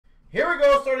Here we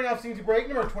go, starting off CNC break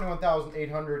number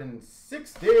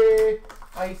 21,860.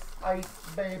 Ice, ice,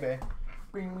 baby.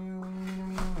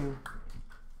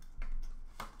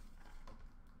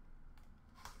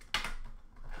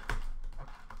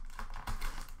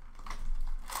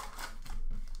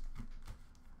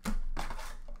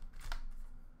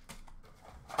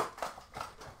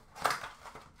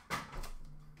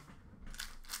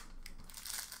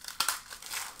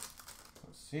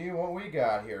 Let's see what we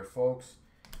got here, folks.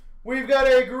 We've got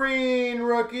a green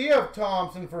rookie of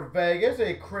Thompson for Vegas,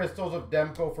 a Crystals of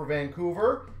Demko for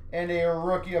Vancouver, and a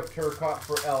rookie of Turcotte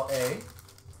for LA.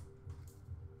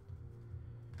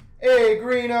 A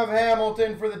green of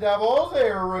Hamilton for the Devils,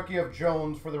 a rookie of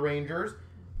Jones for the Rangers,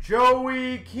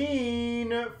 Joey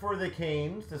Keane for the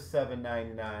Canes to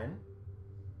 $7.99.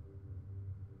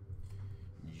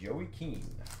 Joey Keane.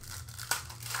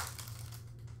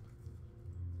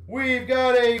 We've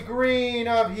got a green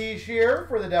of Heeshear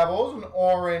for the Devils, an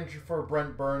orange for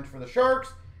Brent Burns for the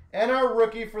Sharks, and a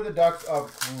rookie for the Ducks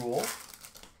of Cruel.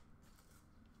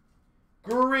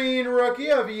 Green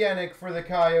rookie of Yannick for the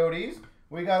Coyotes.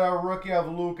 We got a rookie of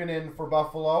Luukkonen for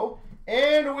Buffalo.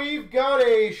 And we've got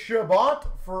a Chabot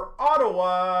for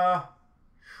Ottawa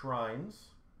Shrines.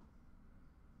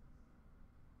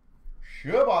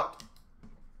 Chabot,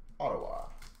 Ottawa.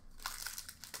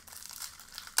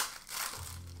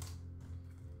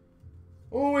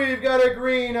 We've got a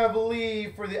green of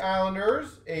Lee for the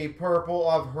Islanders, a purple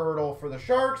of Hurdle for the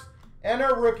Sharks, and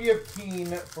a rookie of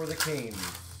Keane for the Canes.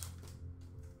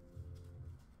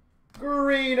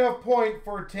 Green of Point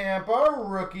for Tampa,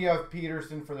 rookie of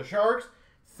Peterson for the Sharks,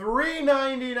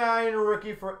 $3.99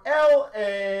 rookie for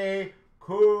LA,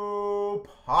 Kupare.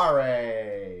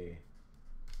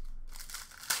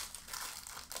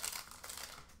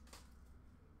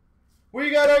 We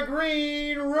got a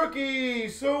green rookie,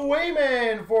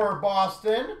 Swayman for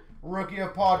Boston, rookie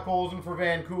of Podkolzin for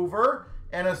Vancouver,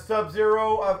 and a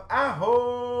Sub-Zero of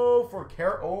Aho for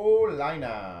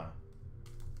Carolina.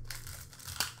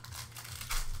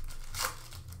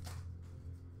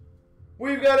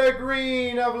 We've got a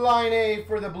green of Line A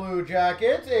for the Blue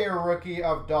Jackets, a rookie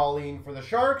of Dahlin for the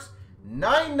Sharks,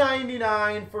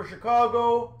 $9.99 for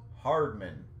Chicago,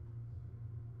 Hardman.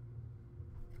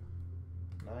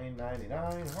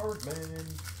 $9.99 Hardman.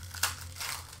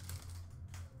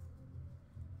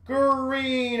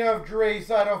 Green of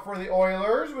Draisaitl for the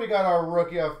Oilers. We got our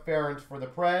rookie of Ferentz for the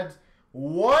Preds.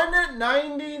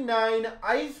 $1.99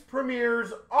 Ice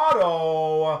Premiers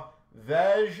Auto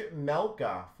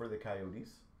Vejmelka for the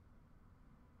Coyotes.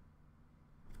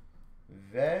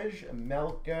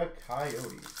 Vejmelka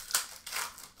Coyotes.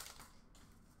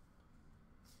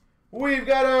 We've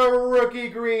got a rookie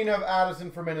green of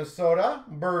Addison for Minnesota,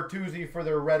 Bertuzzi for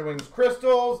the Red Wings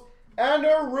Crystals, and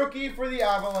a rookie for the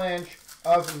Avalanche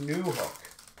of Newhook.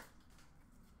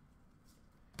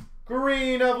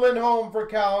 Green of Lindholm for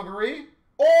Calgary,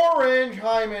 orange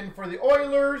Hyman for the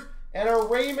Oilers, and a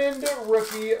Raymond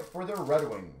rookie for the Red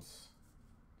Wings.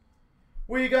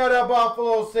 We got a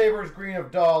Buffalo Sabres green of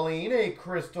Dahlin, a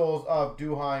Crystals of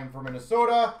Duheim for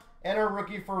Minnesota, and a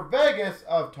rookie for Vegas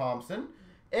of Thompson.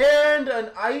 And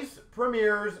an Ice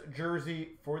Premiers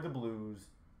jersey for the Blues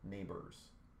Neighbors.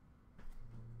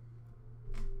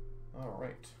 All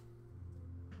right.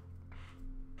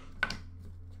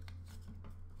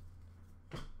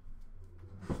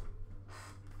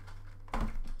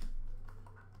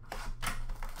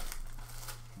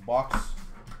 Box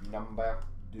number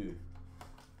 2.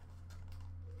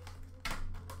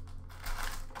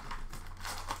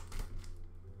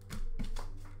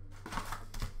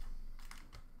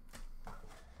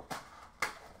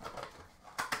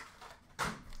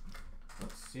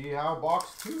 See how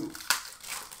box 2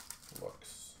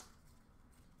 looks.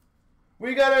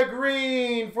 We got a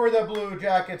green for the Blue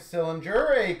Jackets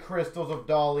Sillinger, a Crystals of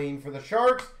Dahlin for the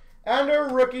Sharks, and a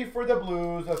rookie for the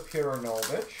Blues of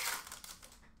Piranovich.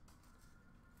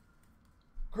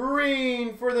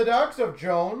 Green for the Ducks of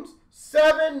Jones,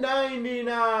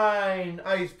 $7.99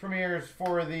 Ice Premiers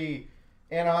for the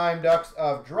Anaheim Ducks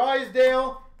of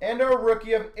Drysdale, and a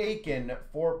rookie of Aiken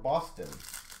for Boston.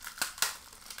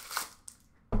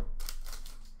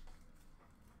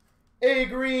 A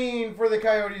green for the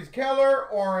Coyotes Keller,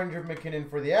 orange of McKinnon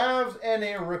for the Avs, and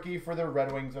a rookie for the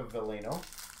Red Wings of Veleno.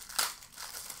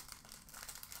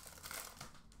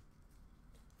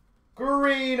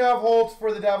 Green of Holtz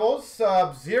for the Devils,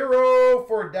 Sub-Zero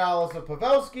for Dallas of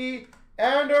Pavelski,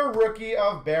 and a rookie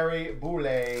of Barry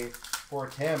Boulay for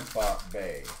Tampa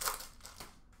Bay.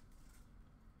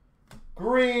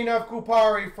 Green of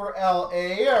Kupari for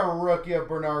LA, a rookie of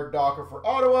Bernard Docker for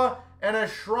Ottawa, and a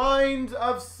Shrines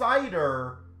of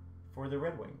Cider for the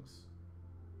Red Wings.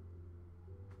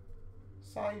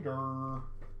 Cider.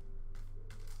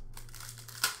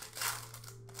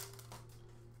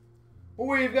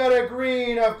 We've got a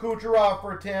green of Kucherov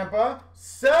for Tampa.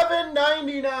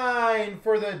 $7.99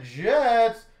 for the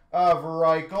Jets of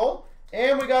Reichel.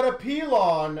 And we got a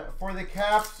Pilon for the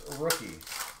Caps rookie.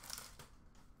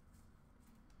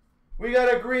 We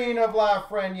got a green of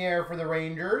Lafreniere for the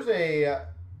Rangers. A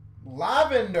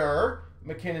Lavender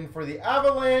McKinnon for the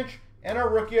Avalanche. And a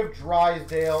rookie of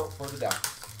Drysdale for the Ducks.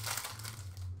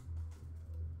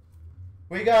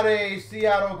 We got a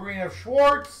Seattle green of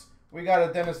Schwartz. We got a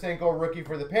Denisenko rookie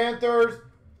for the Panthers.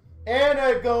 And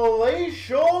a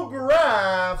Glacial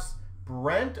Graphs,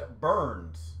 Brent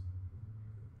Burns.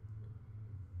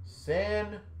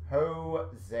 San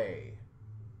Jose.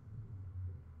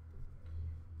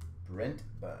 Brent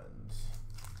Burns.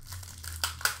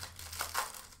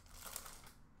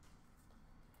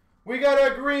 We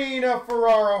got a green of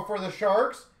Ferraro for the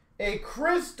Sharks. A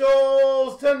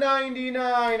Crystals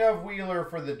 /99 of Wheeler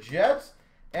for the Jets.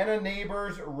 And a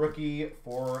Neighbors rookie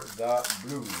for the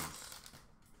Blues.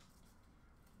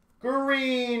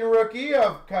 Green rookie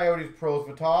of Coyotes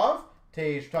Prosvetov.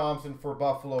 Tage Thompson for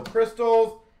Buffalo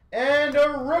Crystals. And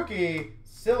a rookie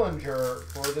Sillinger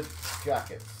for the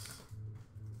Jackets.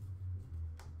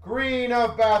 Green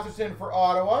of Batherson for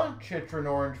Ottawa. Chitrin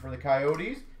Orange for the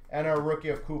Coyotes. And a rookie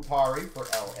of Kupari for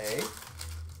LA.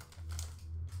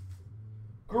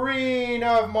 Green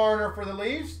of Marner for the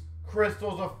Leafs.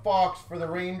 Crystals of Fox for the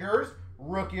Rangers.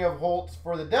 Rookie of Holtz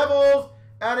for the Devils.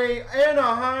 And a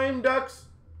Anaheim Ducks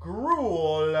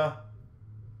Gruel.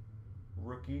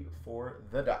 Rookie for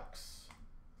the Ducks.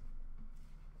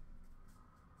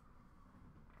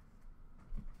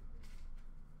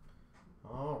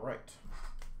 All right.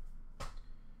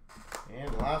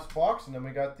 And last box, and then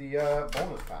we got the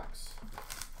bonus packs.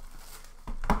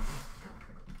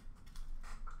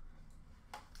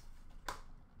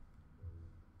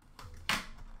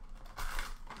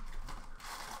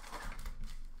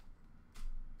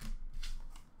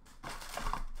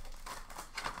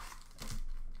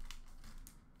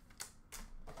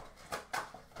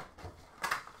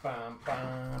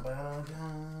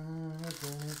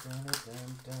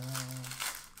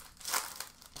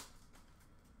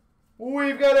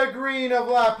 We've got a green of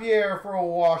Lapierre for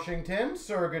Washington,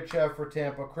 Sergachev for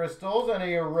Tampa Crystals, and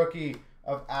a rookie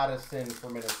of Addison for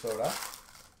Minnesota.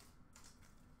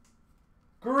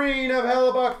 Green of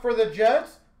Hellebuck for the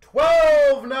Jets,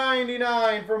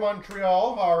 $12.99 for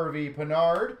Montreal, Harvey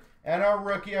Pinard, and a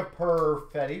rookie of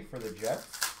Perfetti for the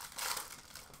Jets.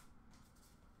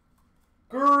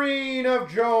 Green of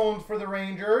Jones for the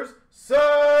Rangers.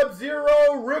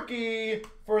 Sub-Zero rookie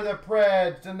for the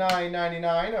Preds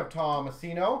 /999 of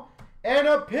Tomasino. And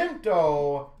a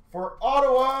Pinto for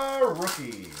Ottawa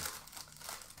rookie.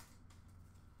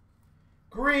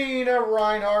 Green of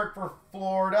Reinhardt for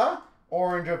Florida.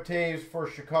 Orange of Taves for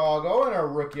Chicago. And a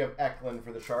rookie of Eklund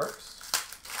for the Sharks.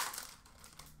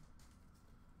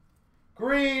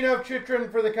 Green of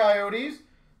Chitrin for the Coyotes.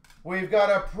 We've got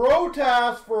a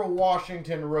Protas for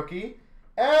Washington rookie.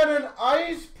 And an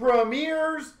Ice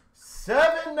Premiers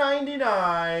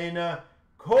 $7.99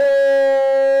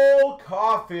 Cole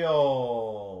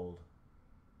Caulfield.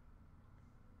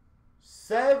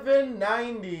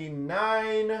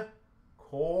 $7.99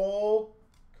 Cole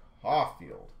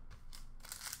Caulfield.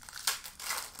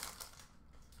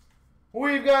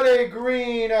 We've got a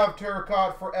green of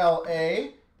Turcotte for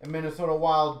LA. A Minnesota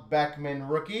Wild Beckman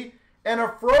rookie. And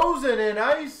a Frozen in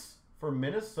Ice for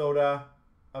Minnesota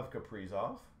of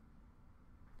Kaprizov.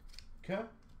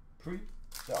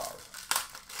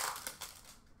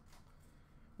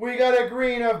 We got a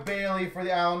green of Bailey for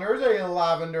the Islanders. A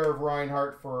lavender of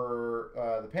Reinhardt for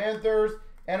the Panthers.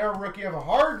 And a rookie of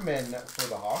Hardman for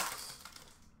the Hawks.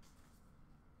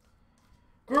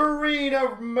 Green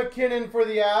of McKinnon for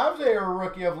the Avs. A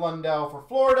rookie of Lundell for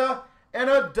Florida. And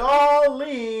a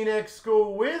Darlene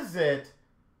Exquisite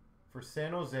for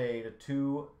San Jose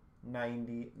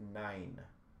 /299.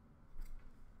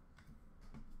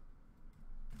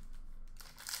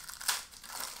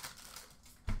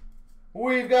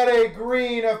 We've got a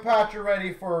green of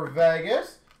Pacioretty for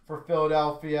Vegas. For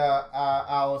Philadelphia,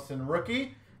 Allison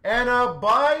rookie. And a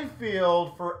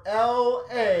Byfield for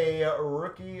LA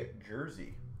rookie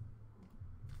jersey.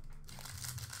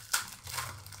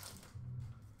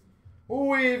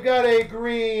 We've got a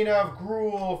green of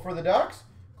Gruel for the Ducks.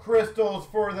 Crystals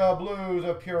for the Blues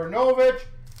of Purinovich.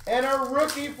 And a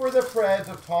rookie for the Preds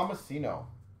of Tomasino.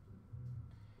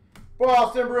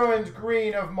 Boston Bruins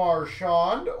green of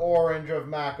Marchand. Orange of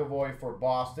McAvoy for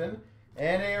Boston.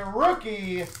 And a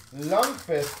rookie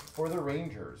Lundqvist for the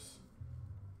Rangers.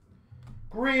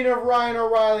 Green of Ryan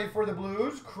O'Reilly for the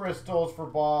Blues. Crystals for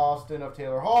Boston of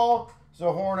Taylor Hall.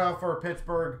 Zohorna for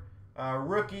Pittsburgh,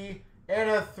 rookie. And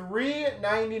a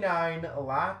 $3.99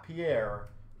 LaPierre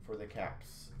for the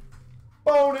Caps.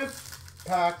 Bonus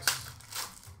packs.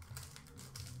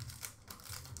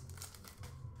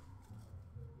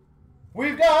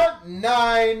 We've got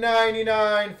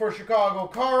 $9.99 for Chicago,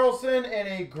 Carlson, and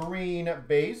a green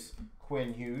base,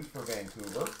 Quinn Hughes for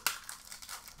Vancouver.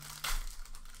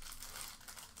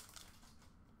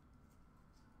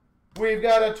 We've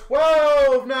got a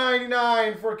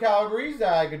 $12.99 for Calgary,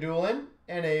 Zagadulin,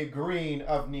 and a green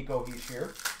of Nico Hischier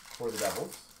for the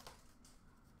Devils.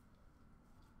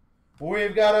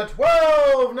 We've got a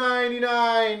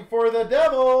 $12.99 for the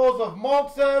Devils of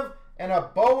Maltsev, and a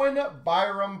Bowen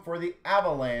Byram for the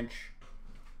Avalanche.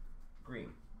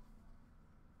 Green.